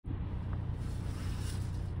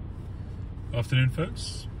Afternoon,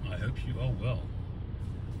 folks. I hope you are well.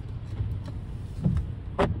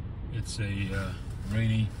 It's a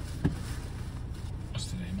rainy, what's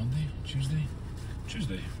today, Monday?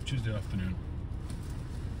 Tuesday afternoon.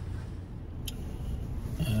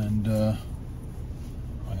 And I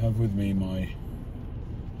have with me my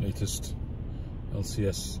latest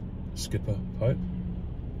LCS skipper pipe.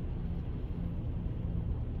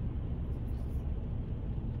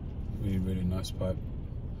 Really nice pipe.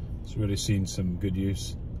 It's really seen some good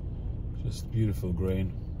use. Just beautiful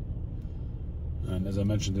grain. And as I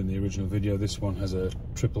mentioned in the original video, this one has a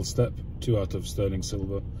triple step, 2 out of sterling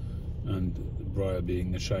silver, and the briar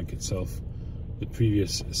being the shank itself. The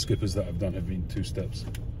previous skippers that I've done have been 2 steps.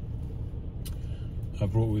 I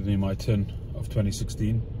brought with me my tin of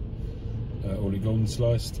 2016 Orly golden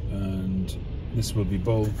sliced, and this will be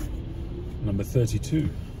bowl number 32.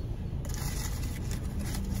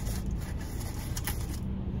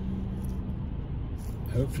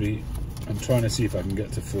 Hopefully, I'm trying to see if I can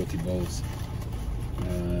get to 40 bowls,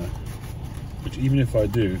 which even if I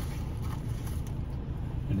do,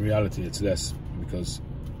 in reality it's less, because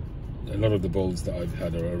a lot of the bowls that I've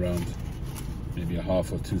had are around maybe a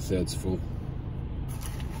half or 2/3 full.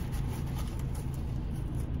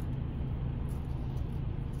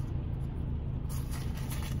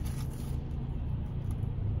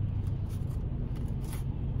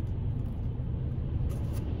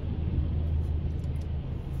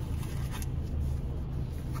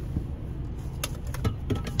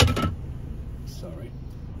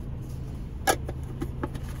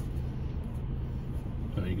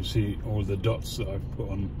 You can see all the dots that I've put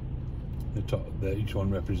on the top there. Each one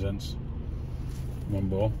represents one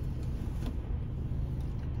bowl.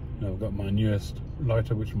 Now I've got my newest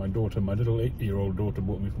lighter, which my little 8-year-old daughter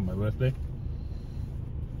bought me for my birthday,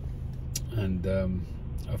 and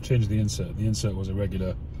I've changed the insert. The insert was a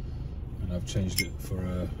regular, and I've changed it for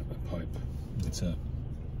a pipe insert.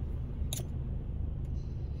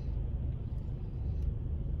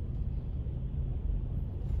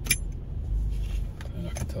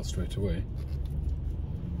 I can tell straight away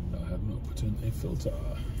that I have not put in a filter.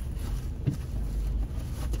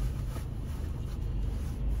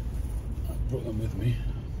 I brought them with me.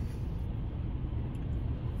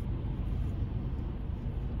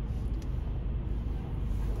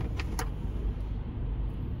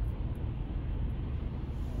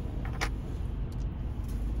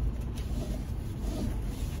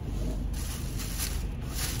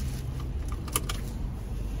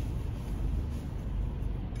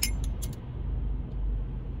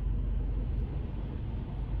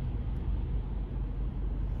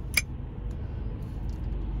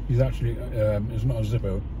 He's actually, it's not a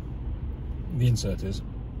Zippo, the insert is,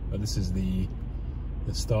 but this is the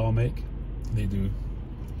Star make. They do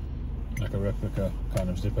like a replica kind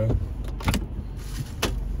of Zippo.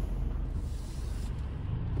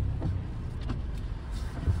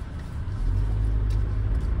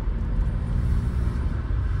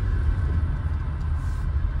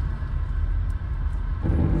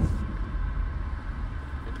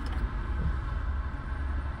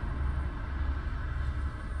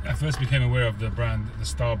 I first became aware of the brand, the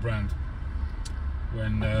Star brand,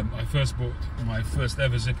 when I first bought my first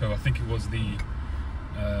ever Zippo. I think it was the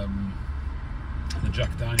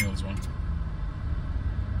Jack Daniels one.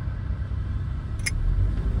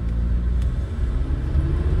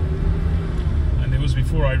 And it was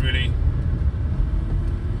before I really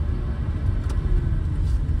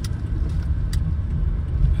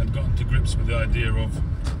had gotten to grips with the idea of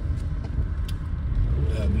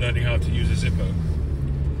learning how to use a Zippo.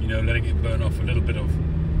 You know, letting it burn off a little bit of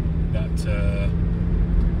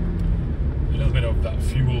that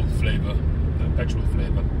fuel flavour, that petrol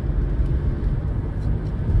flavour.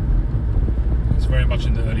 It's very much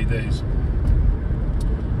in the early days,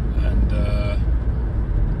 and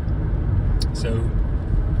so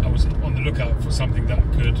I was on the lookout for something that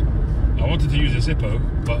could. I wanted to use a Zippo,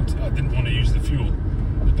 but I didn't want to use the fuel,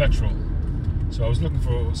 the petrol. So I was looking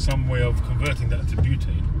for some way of converting that to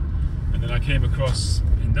butane, and then I came across.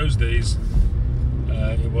 In those days,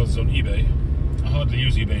 it was on eBay. I hardly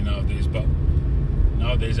use eBay nowadays, but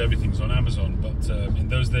nowadays everything's on Amazon. But in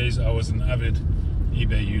those days, I was an avid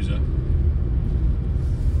eBay user,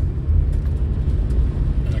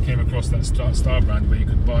 and I came across that Star brand where you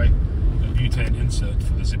could buy a butane insert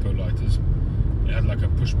for the Zippo lighters. It had like a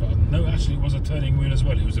push button. No, actually, it was a turning wheel as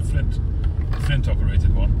well. It was a Flint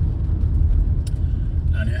operated one,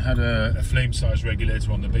 and it had a flame size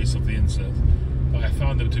regulator on the base of the insert. But I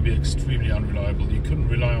found them to be extremely unreliable. You couldn't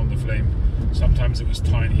rely on the flame. Sometimes it was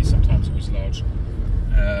tiny, sometimes it was large.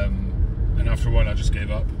 And after a while I just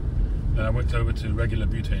gave up. Then I went over to regular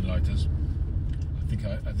butane lighters, think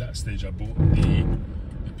at that stage I bought the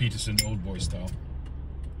Peterson Old Boy style.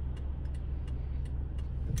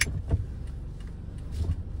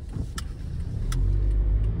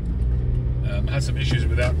 I had some issues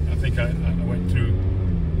with that. I think I went through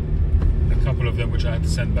a couple of them which I had to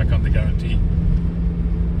send back under guarantee,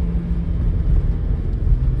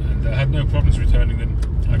 and I had no problems returning them.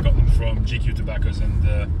 I got them from GQ Tobaccos, and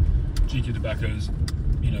GQ Tobaccos,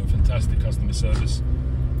 you know, fantastic customer service.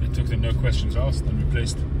 It took them no questions asked and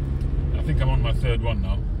replaced. I think I'm on my third one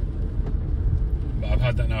now, but I've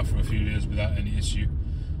had that now for a few years without any issue.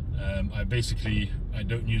 I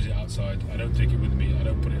don't use it outside. I don't take it with me. I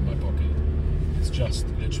don't put it in my pocket. It's just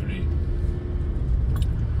literally,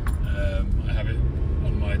 I have it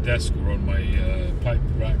on my desk or on my pipe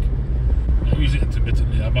rack. I use it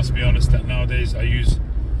intermittently. I must be honest that nowadays I use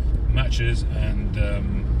matches and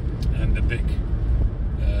the big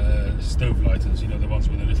stove lighters, you know, the ones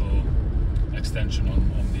with a little extension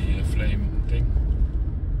on the flame thing.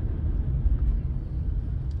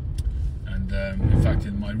 And in fact,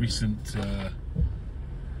 in my recent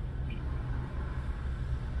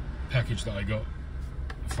package that I got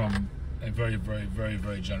from a very, very, very,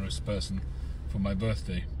 very generous person for my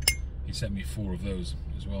birthday, he sent me 4 of those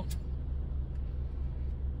as well.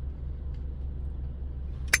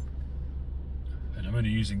 And I'm only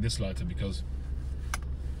using this lighter because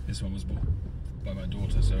this one was bought by my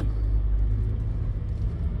daughter, so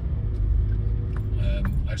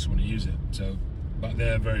I just want to use it. So, but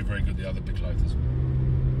they're very, very good, the other big lighters.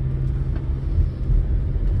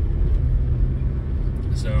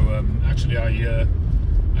 So actually I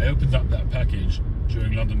opened up that package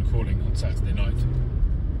during London Calling on Saturday night.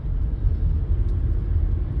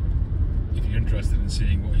 If you're interested in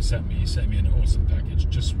seeing what he sent me an awesome package,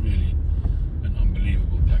 just really an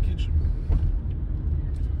unbelievable package.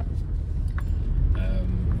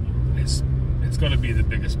 It's got to be the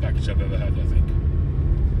biggest package I've ever had, I think.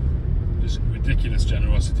 Just ridiculous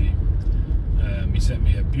generosity. He sent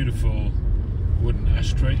me a beautiful wooden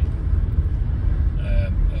ashtray,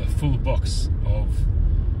 a full box of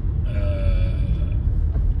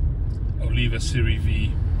Oliva Serie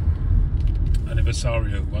V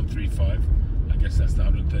Anniversario 135. I guess that's the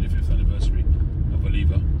 135th anniversary of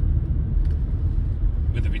Oliva,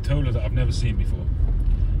 with a vitola that I've never seen before.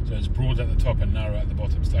 So it's broad at the top and narrow at the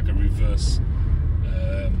bottom. It's like a reverse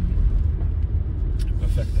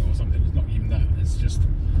perfecto or something. It's not even that. It's just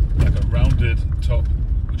like a rounded top,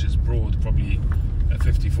 which is broad, probably a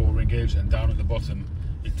 54 ring gauge, and down at the bottom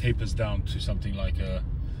it tapers down to something like a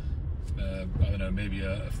I don't know, maybe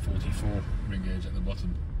a 44 ring gauge at the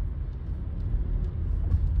bottom.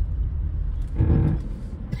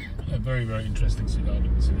 A very, very interesting cigar,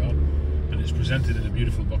 and it's presented in a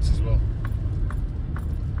beautiful box as well.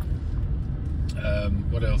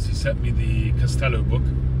 What else? He sent me the Castello book.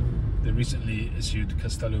 They recently issued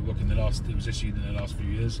Castello book it was issued in the last few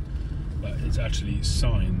years, but it's actually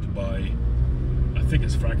signed by, I think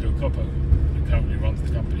it's Franco Coppo, who currently runs the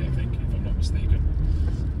company, I think, if I'm not mistaken.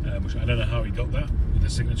 Which I don't know how he got that with a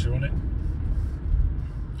signature on it,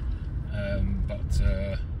 but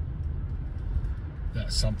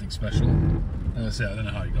that's something special. As I say, I don't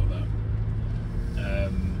know how he got that,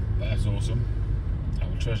 but that's awesome. I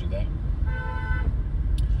will treasure that.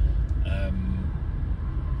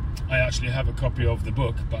 I actually have a copy of the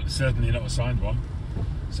book, but certainly not a signed one.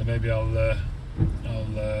 So maybe I'll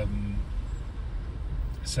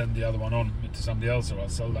send the other one on to somebody else, or I'll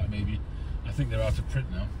sell that maybe. I think they're out of print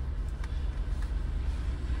now.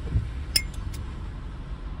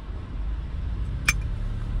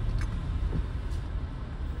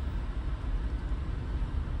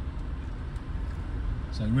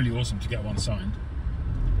 So really awesome to get one signed.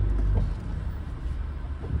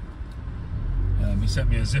 He sent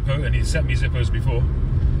me a Zippo, and he sent me Zippos before,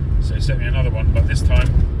 so he sent me another one, but this time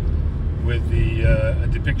with the a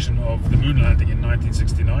depiction of the moon landing in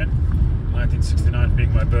 1969. 1969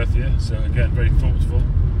 being my birth year, so again very thoughtful,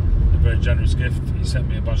 a very generous gift. He sent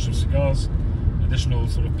me a bunch of cigars, additional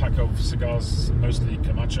sort of pack of cigars, mostly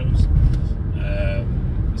Camachos.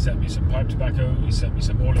 He sent me some pipe tobacco. He sent me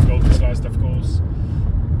some olive gold sliced, of course,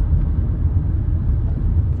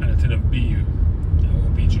 and a tin of BU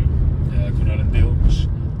or Biju, Cornell and Deal, which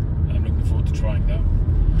I'm looking forward to trying that.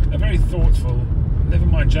 A very thoughtful, never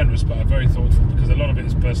mind generous, but a very thoughtful, because a lot of it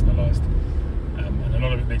is personalised, and a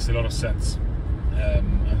lot of it makes a lot of sense.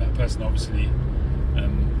 And that person, obviously,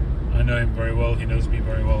 I know him very well. He knows me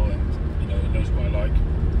very well, and he knows what I like.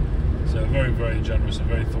 So very, very generous, a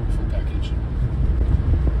very thoughtful package.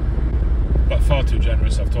 But far too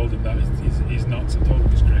generous. I've told him that he's nuts. I told him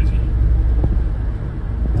he's crazy. .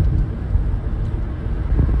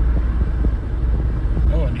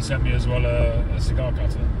 he sent me as well a cigar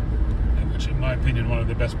cutter, which in my opinion one of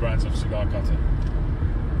the best brands of cigar cutter.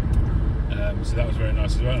 So that was very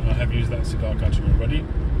nice as well, and I have used that cigar cutter already.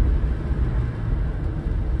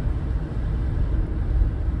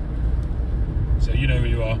 So you know who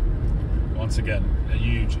you are. Once again, a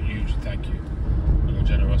huge thank you for your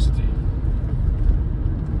generosity.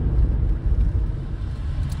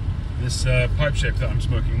 This pipe shape that I'm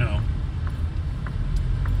smoking now,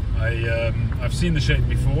 I've seen the shape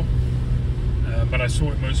before, but I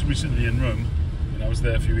saw it most recently in Rome when I was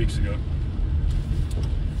there a few weeks ago.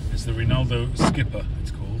 It's the Rinaldo Skipper,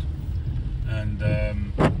 it's called, and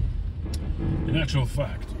in actual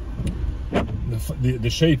fact, the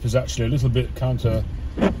shape is actually a little bit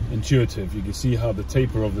counterintuitive. You can see how the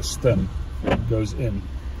taper of the stem goes in,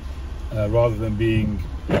 rather than being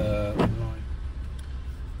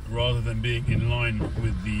in line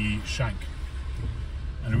with the shank.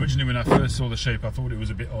 And originally, when I first saw the shape, I thought it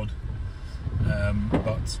was a bit odd,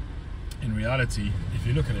 but in reality, if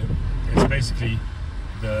you look at it, it's basically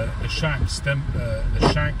the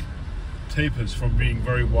shank tapers from being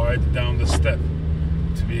very wide down the stem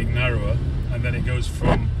to being narrower, and then it goes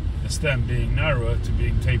from the stem being narrower to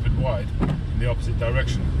being tapered wide in the opposite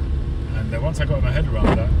direction. And once I got my head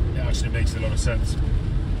around that, it actually makes a lot of sense.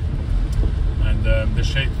 And the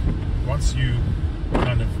shape, once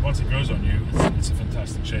it grows on you, it's a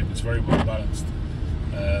fantastic shape. It's very well balanced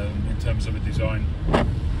in terms of the design.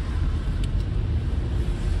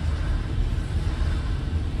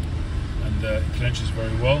 And it clenches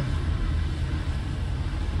very well.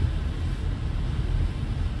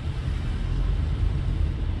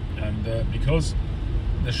 And because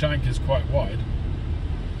the shank is quite wide,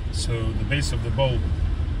 so the base of the bowl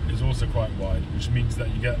is also quite wide, which means that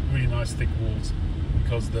you get really nice thick walls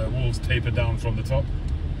because the walls taper down from the top.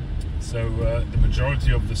 So the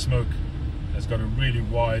majority of the smoke has got a really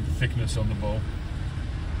wide thickness on the bowl,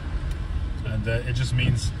 and it just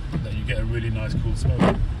means that you get a really nice cool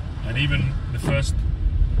smoke. And even the first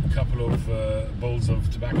couple of bowls of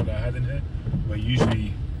tobacco that I had in here were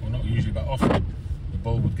usually, or not usually, but often, the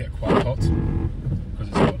bowl would get quite hot because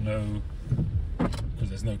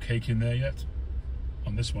there's no cake in there yet.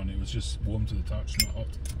 On this one, it was just warm to the touch, not hot.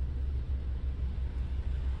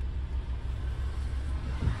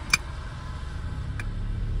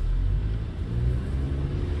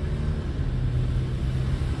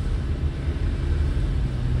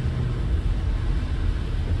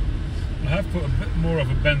 I have put a bit more of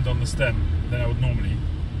a bend on the stem than I would normally.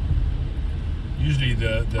 Usually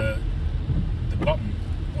the button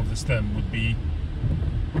of the stem would be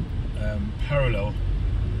parallel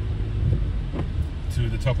to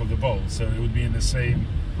the top of the bowl, so it would be in the same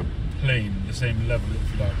plane, the same level,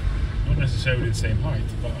 if you like. Not necessarily the same height,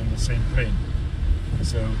 but on the same plane.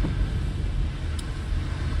 So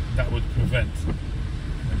that would prevent,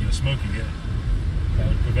 when you're smoking it, that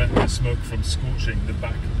would prevent the smoke from scorching the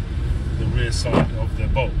back, the rear side of the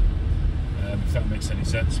bowl, if that makes any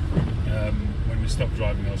sense. When we stop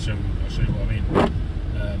driving, I'll show you what I mean.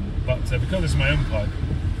 But because it's my own pipe,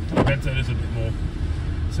 I bent it a little bit more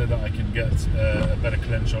so that I can get a better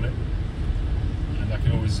clench on it, and I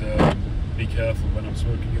can always be careful when I'm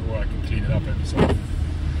smoking it, or I can clean it up every so often.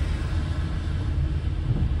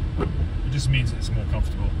 It just means it's more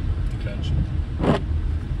comfortable to clench.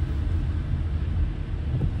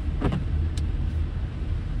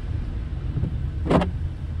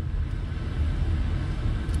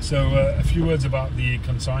 So a few words about the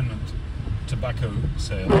consignment tobacco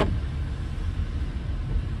sale.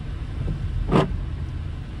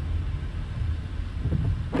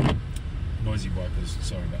 Noisy wipers,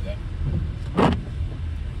 sorry about that.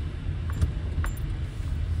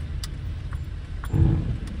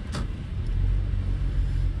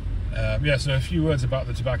 Yeah, so a few words about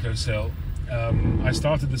the tobacco sale. I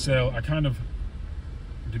started the sale, I kind of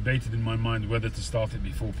debated in my mind whether to start it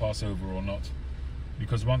before Passover or not,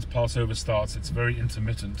 because once Passover starts, it's very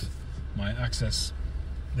intermittent. My access,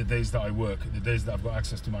 the days that I work, the days that I've got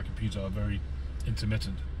access to my computer are very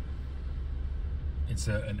intermittent. It's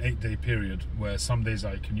an 8-day period where some days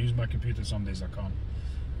I can use my computer, some days I can't.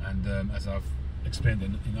 And as I've explained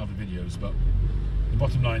in other videos, but the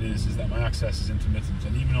bottom line is that my access is intermittent.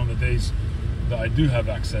 And even on the days that I do have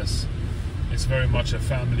access, it's very much a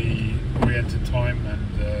family-oriented time,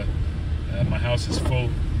 and my house is full,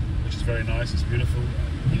 which is very nice. It's beautiful.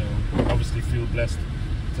 You know, obviously feel blessed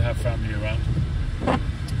to have family around.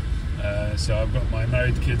 So I've got my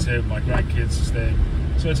married kids here, my grandkids staying.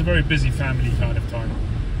 So it's a very busy family kind of time,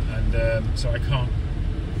 and so I can't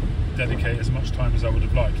dedicate as much time as I would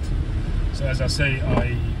have liked. So as I say,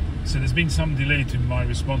 so there's been some delay to my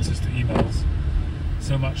responses to emails,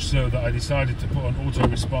 So much so that I decided to put an auto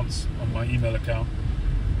response on my email account,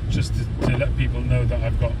 just to let people know that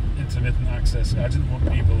I've got intermittent access. I didn't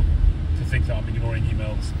want people to think that I'm ignoring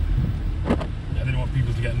emails. I didn't want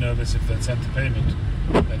people to get nervous if they'd sent a payment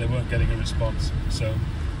that they weren't getting a response. So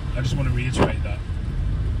I just want to reiterate that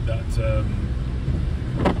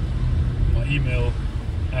my email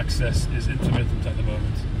access is intermittent at the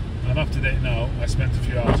moment. I'm up to date now. I spent a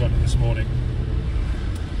few hours on it this morning,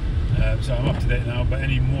 so I'm up to date now. But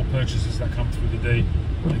any more purchases that come through the day,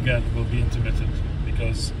 again, will be intermittent,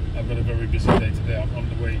 because I've got a very busy day today. I'm on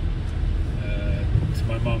the way to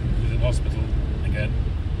my mum, who's in hospital again,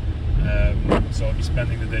 so I'll be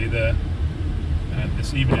spending the day there. And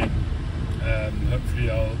this evening, hopefully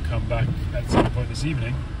I'll come back at some point this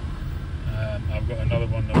evening. I've got another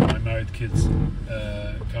one of my married kids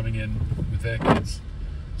coming in with their kids,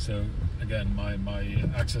 so again my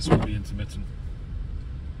access will be intermittent.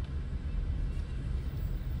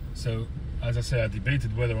 So as I say, I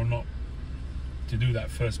debated whether or not to do that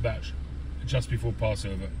first batch just before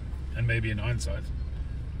Passover, and maybe in hindsight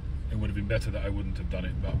it would have been better that I wouldn't have done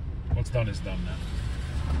it, but what's done is done now.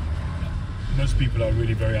 Most people are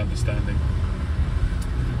really very understanding,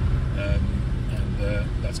 and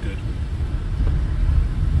that's good.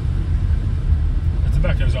 The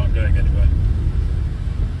tobaccos aren't going anywhere.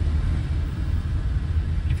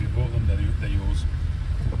 If you bought them, they're yours.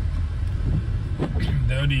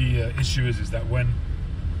 The only issue is that when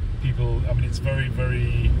people, I mean, it's very,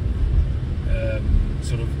 very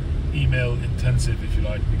sort of email intensive, if you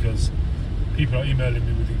like, because people are emailing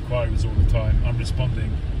me with inquiries all the time. I'm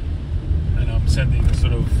responding, and I'm sending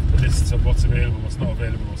sort of lists of what's available, what's not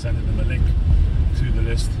available, or sending them a link to the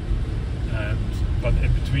list. But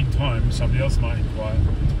in between time, somebody else might inquire,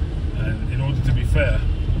 and in order to be fair,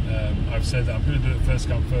 I've said that I'm going to do it first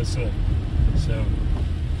come, first serve. So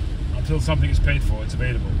until something is paid for, it's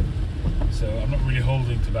available. So I'm not really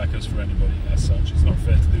holding tobaccos for anybody as such. It's not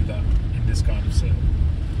fair to do that in this kind of sale.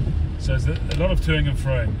 So there's a lot of toing and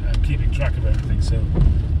froing and keeping track of everything. So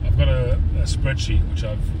I've got a spreadsheet which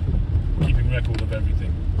I've keeping record of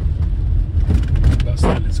everything. But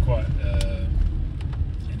still, it's quite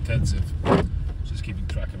intensive, just keeping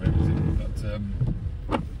track of everything.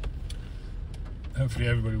 But hopefully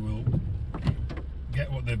everybody will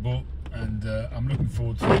get what they bought, and I'm looking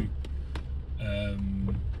forward to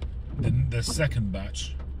the second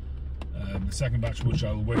batch. The second batch, which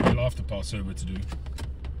I'll wait till after Passover to do,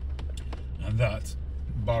 and that,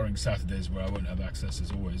 barring Saturdays where I won't have access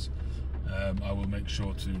as always, I will make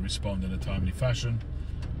sure to respond in a timely fashion,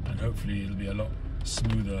 and hopefully it'll be a lot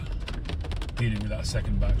smoother dealing with that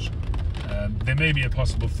second batch. There may be a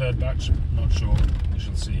possible third batch, not sure, we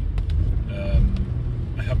shall see.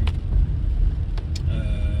 I haven't,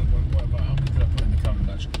 how many did I put in the current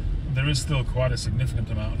batch? There is still quite a significant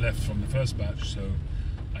amount left from the first batch, so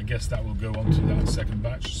I guess that will go on to that second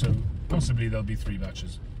batch, so possibly there'll be 3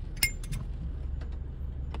 batches.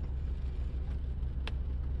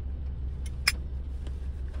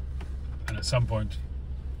 And at some point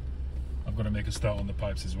I've got to make a start on the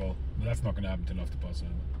pipes as well, but that's not going to happen until after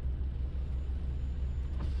Passover.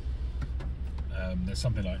 There's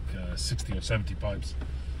something like 60 or 70 pipes,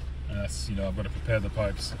 and that's, you know, I've got to prepare the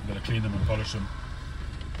pipes, I've got to clean them and polish them,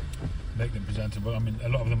 make them presentable. I mean, a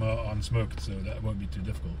lot of them are unsmoked, so that won't be too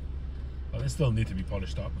difficult, but they still need to be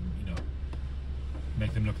polished up and, you know,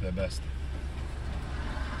 make them look their best.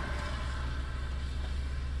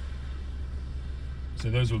 So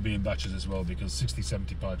those will be in batches as well, because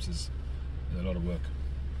 60-70 pipes is a lot of work.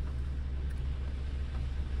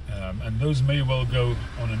 And those may well go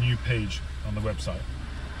on a new page on the website.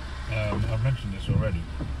 I've mentioned this already.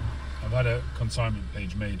 I've had a consignment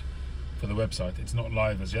page made for the website. It's not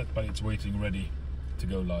live as yet, but it's waiting ready to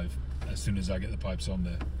go live as soon as I get the pipes on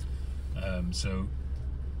there. So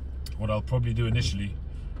what I'll probably do initially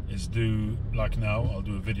is do, like now, I'll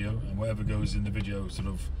do a video, and whatever goes in the video sort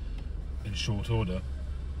of in short order,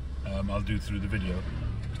 I'll do through the video,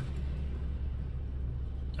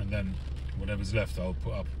 and then whatever's left I'll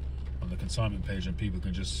put up on the consignment page, and people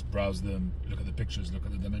can just browse them, look at the pictures, look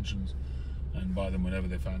at the dimensions, and buy them whenever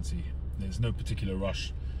they fancy. There's no particular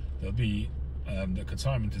rush. There'll be the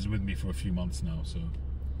consignment is with me for a few months now, so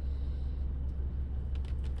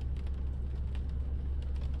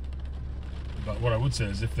but what I would say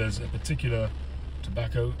is, if there's a particular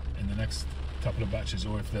tobacco in the next couple of batches,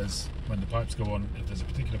 or if there's, when the pipes go on, if there's a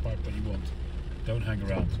particular pipe that you want, don't hang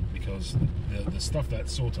around, because the stuff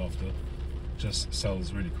that's sought after just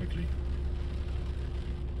sells really quickly.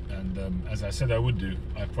 And as I said I would do,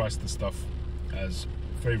 I priced the stuff as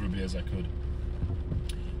favourably as I could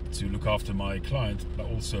to look after my client, but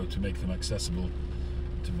also to make them accessible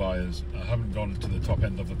to buyers. I haven't gone to the top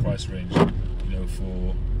end of the price range, you know,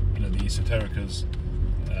 for, you know, the esotericas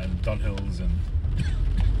and Dunhills and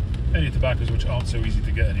any tobaccos which aren't so easy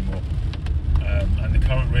to get anymore. And the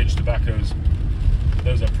current range tobaccos,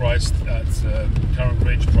 those are priced at current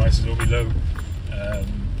range prices or below,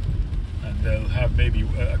 and they'll have maybe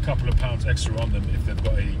a couple of pounds extra on them if they've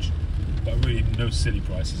got age, but really no silly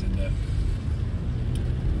prices in there.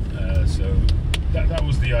 So that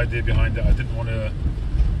was the idea behind it. I didn't want to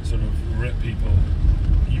sort of rip people,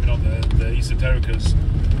 even on the esotericas,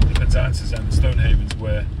 the Penzances and the Stonehavens,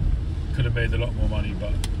 where could have made a lot more money,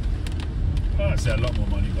 but well, I'd say a lot more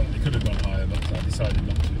money, but they could have gone higher, but I decided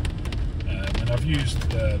not to. And I've used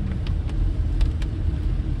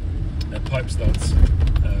pipe studs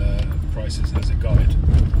prices as a guide.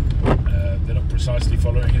 They're not precisely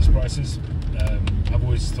following his prices. I've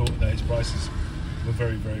always thought that his prices were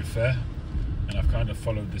very, very fair, and I've kind of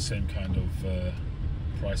followed the same kind of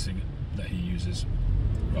pricing that he uses,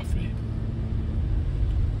 roughly.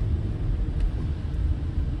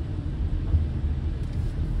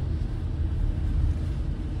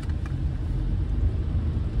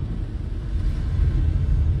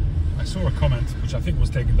 I saw a comment which I think was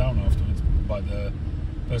taken down afterwards by the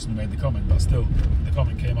person who made the comment, but still the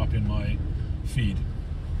comment came up in my feed.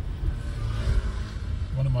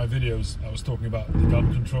 One of my videos I was talking about the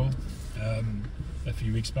gun control a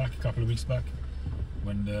few weeks back, a couple of weeks back,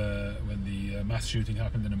 when the mass shooting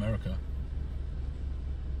happened in America,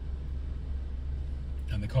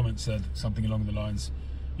 and the comment said something along the lines,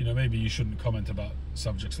 you know, maybe you shouldn't comment about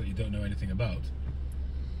subjects that you don't know anything about.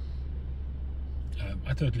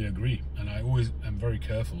 I totally agree, and I always am very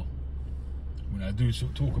careful when I do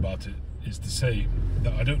talk about it, is to say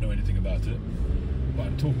that I don't know anything about it, but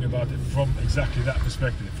I'm talking about it from exactly that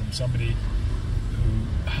perspective, from somebody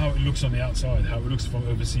who, how it looks on the outside, how it looks from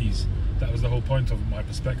overseas. That was the whole point of my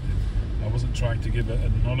perspective. I wasn't trying to give a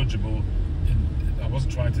knowledgeable, I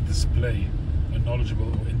wasn't trying to display a knowledgeable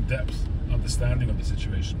or in-depth understanding of the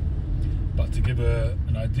situation, but to give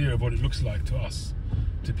an idea of what it looks like to us,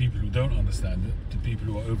 to people who don't understand it, to people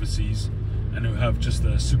who are overseas and who have just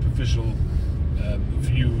a superficial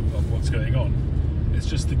view of what's going on. It's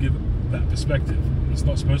just to give that perspective. It's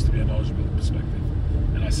not supposed to be a knowledgeable perspective,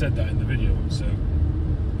 and I said that in the video. So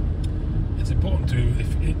it's important to,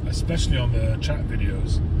 especially on the chat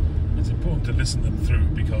videos, it's important to listen them through,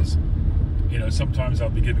 because, you know, sometimes I'll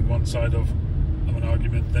be giving one side of an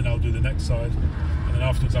argument, then I'll do the next side, and then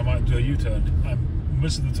afterwards I might do a U-turn.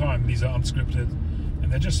 Most of the time these are unscripted,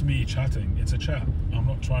 and they're just me chatting. It's a chat. I'm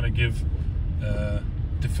not trying to give a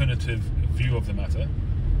definitive view of the matter.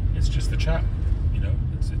 It's just a chat, you know.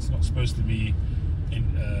 It's not supposed to be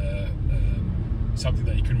something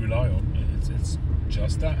that you can rely on. It's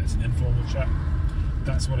just that. It's an informal chat.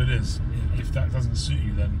 That's what it is. If that doesn't suit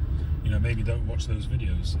you, then, you know, maybe don't watch those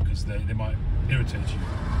videos, because they might irritate you.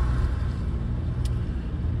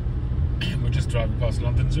 We're just driving past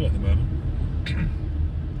London Zoo at the moment.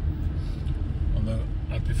 Although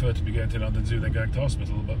I'd prefer to be going to London Zoo than going to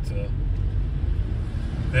hospital, but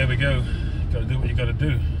there we go. You've got to do what you got to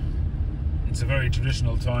do. It's a very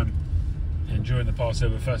traditional time during the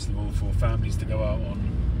Passover festival for families to go out on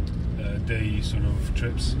day sort of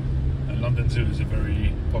trips, and London Zoo is a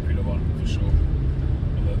very popular one for sure.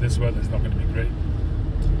 Although this weather is not going to be great,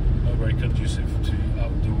 not very conducive to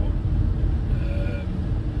outdoor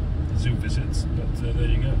zoo visits, but there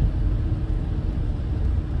you go.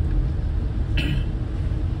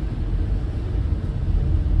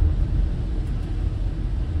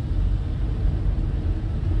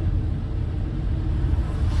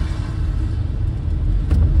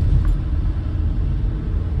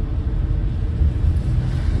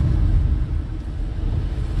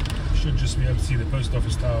 Should just be able to see the post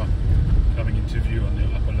office tower coming into view on the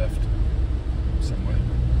upper left somewhere.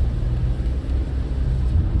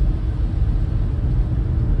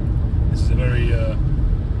 This is a very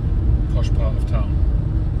posh part of town.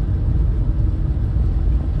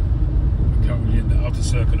 We're currently in the outer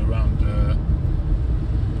circle around,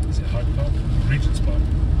 is it Hyde Park? Regent's Park.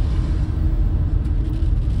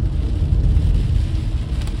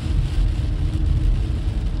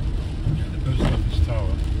 Yeah, the post office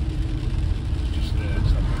tower is just there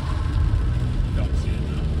somewhere. You can't see it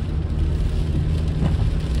now.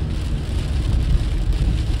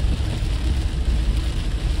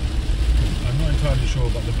 I'm not entirely sure,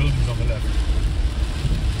 but the buildings on the left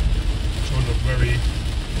sort of look very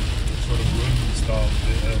sort of Roman style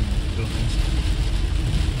buildings.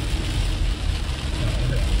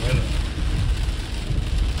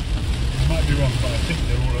 I might be wrong, but I think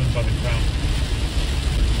they're all owned by the Crown.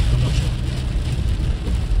 I'm not sure.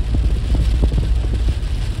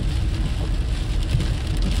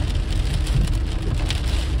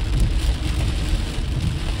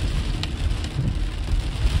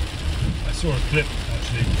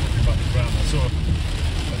 saw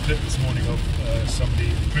a clip this morning of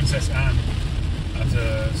somebody, Princess Anne,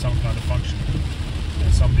 at some kind of function,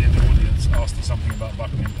 and somebody in the audience asked her something about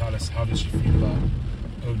Buckingham Palace. How does she feel about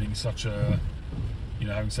owning such a,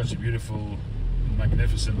 having such a beautiful,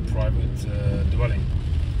 magnificent private dwelling?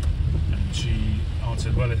 And she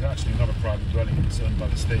answered, well, it's actually not a private dwelling, it's owned by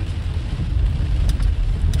the state.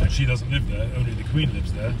 And she doesn't live there, only the Queen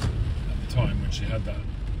lives there at the time when she had that.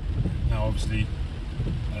 Now obviously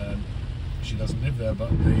she doesn't live there, but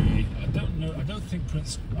I don't think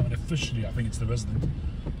officially I think it's the resident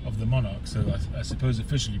of the monarch, so I suppose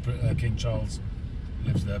officially King Charles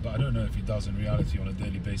lives there, but I don't know if he does in reality on a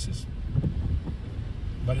daily basis.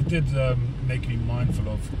 But it did make me mindful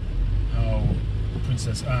of how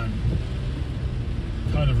Princess Anne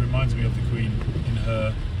kind of reminds me of the Queen in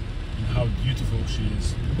how beautiful she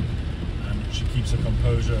is, and she keeps her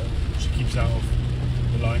composure, she keeps out of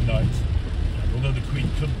the limelight. And although the Queen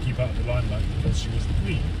couldn't keep out of the limelight because she was the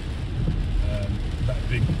Queen, that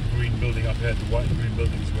big green building up here, the white and green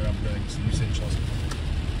building, is where I'm going. It's the UCH Hospital.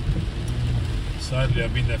 Sadly,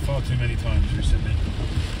 I've been there far too many times recently.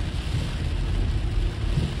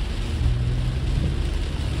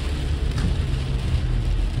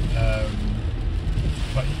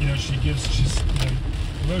 But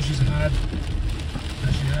although she's had,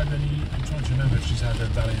 has she had any, I'm trying to remember if she's had her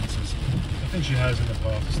dalliances. I think she has in the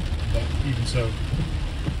past, but even so,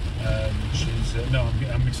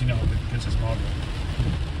 I'm mixing up with Princess Margaret.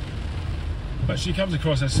 But she comes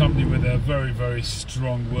across as somebody with a very, very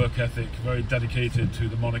strong work ethic, very dedicated to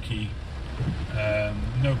the monarchy,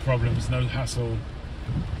 no problems, no hassle.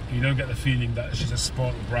 You don't get the feeling that she's a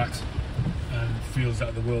spoiled brat and feels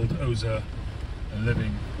that the world owes her a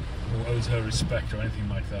living or owes her respect or anything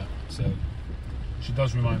like that. So she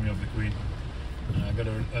does remind me of the Queen, and I've got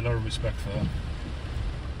a lot of respect for her.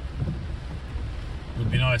 It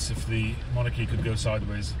would be nice if the monarchy could go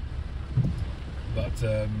sideways, but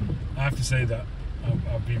I have to say that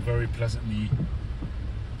I've been very pleasantly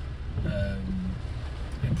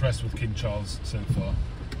impressed with King Charles so far.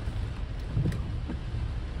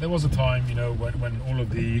 There was a time, when all of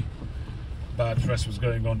the bad press was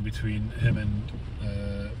going on between him and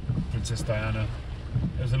Princess Diana.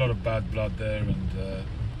 There was a lot of bad blood there, and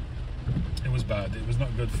it was bad. It was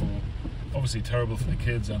not good for, obviously terrible for the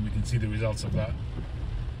kids, and we can see the results of that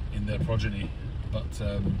in their progeny, but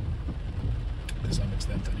to some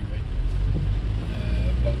extent anyway.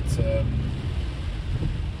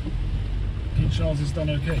 King Charles has done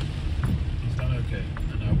okay. He's done okay,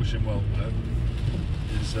 and I wish him well. I hope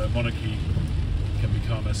his monarchy can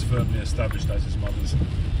become as firmly established as his mother's,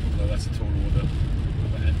 although that's a tall order,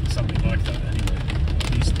 but something like that anyway, or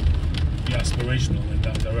at least be aspirational in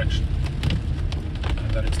that direction,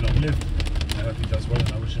 and that it's long-lived. I hope he does well,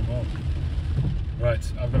 and I wish him well.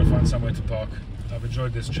 Right, I've got to find somewhere to park. I've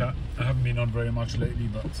enjoyed this chat. I haven't been on very much lately,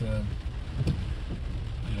 but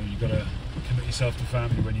you've got to commit yourself to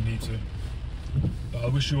family when you need to. But I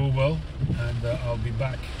wish you all well, and I'll be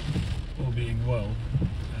back, all being well.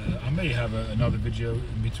 I may have another video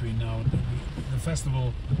in between now and the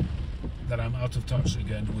festival that I'm out of touch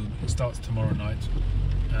again. It starts tomorrow night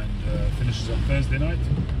and finishes on Thursday night.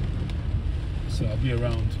 So I'll be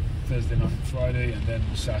around Thursday night, Friday, and then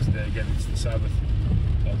Saturday again. It's the Sabbath.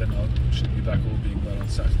 Then I should be back, all being well, on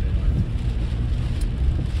Saturday night.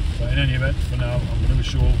 But in any event, for now, I'm going to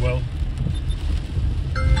wish you all well.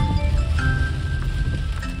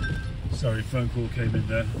 Sorry, phone call came in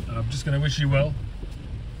there. I'm just going to wish you well,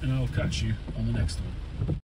 and I'll catch you on the next one.